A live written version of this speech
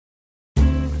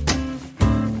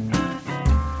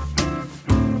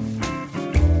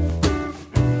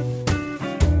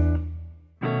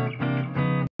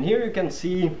Here you can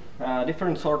see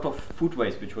different sort of food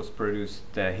waste which was produced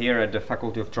here at the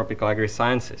Faculty of Tropical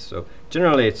Agri-Sciences. So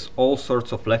generally it's all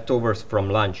sorts of leftovers from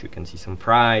lunch. You can see some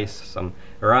fries, some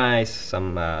rice,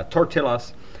 some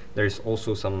tortillas. There's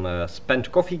also some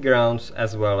spent coffee grounds,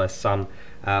 as well as some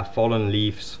fallen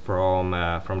leaves from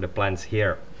the plants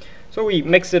here. So we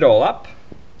mix it all up,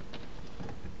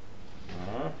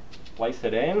 place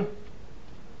it in,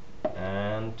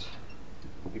 and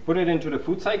we put it into the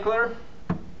food cycler.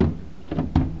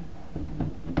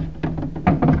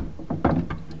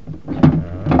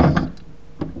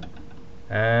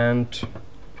 And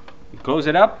we close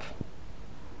it up,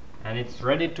 and it's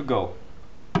ready to go.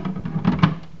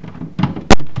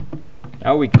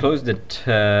 Now we close it.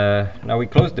 Now we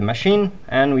close the machine,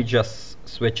 and we just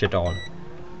switch it on.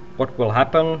 What will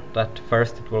happen? That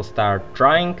first it will start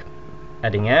drying,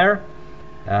 adding air.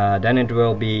 Then it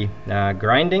will be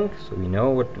grinding, so we know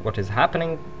what is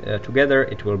happening together.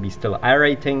 It will be still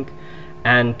aerating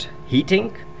and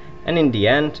heating. And in the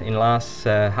end, in last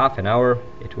half an hour,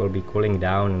 it will be cooling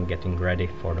down and getting ready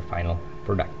for the final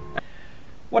product.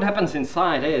 What happens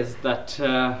inside is that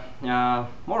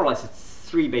more or less it's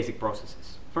three basic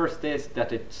processes. First is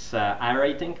that it's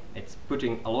aerating. It's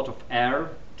putting a lot of air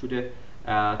to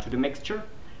the mixture.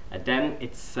 And then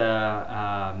it's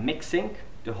mixing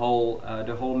the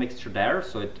whole mixture there,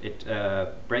 so it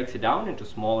breaks it down into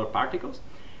smaller particles,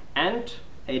 and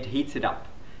it heats it up.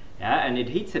 Yeah, and it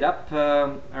heats it up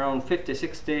around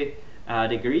 50-60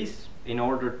 degrees in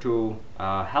order to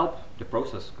help the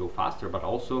process go faster, but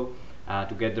also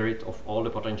to get rid of all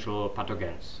the potential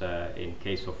pathogens in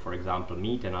case of, for example,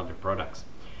 meat and other products.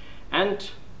 And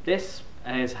this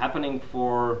is happening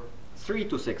for 3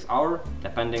 to 6 hours,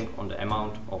 depending on the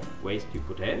amount of waste you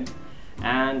put in.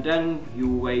 And then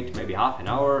you wait maybe half an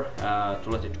hour to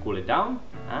let it cool it down,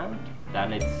 and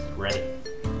then it's ready.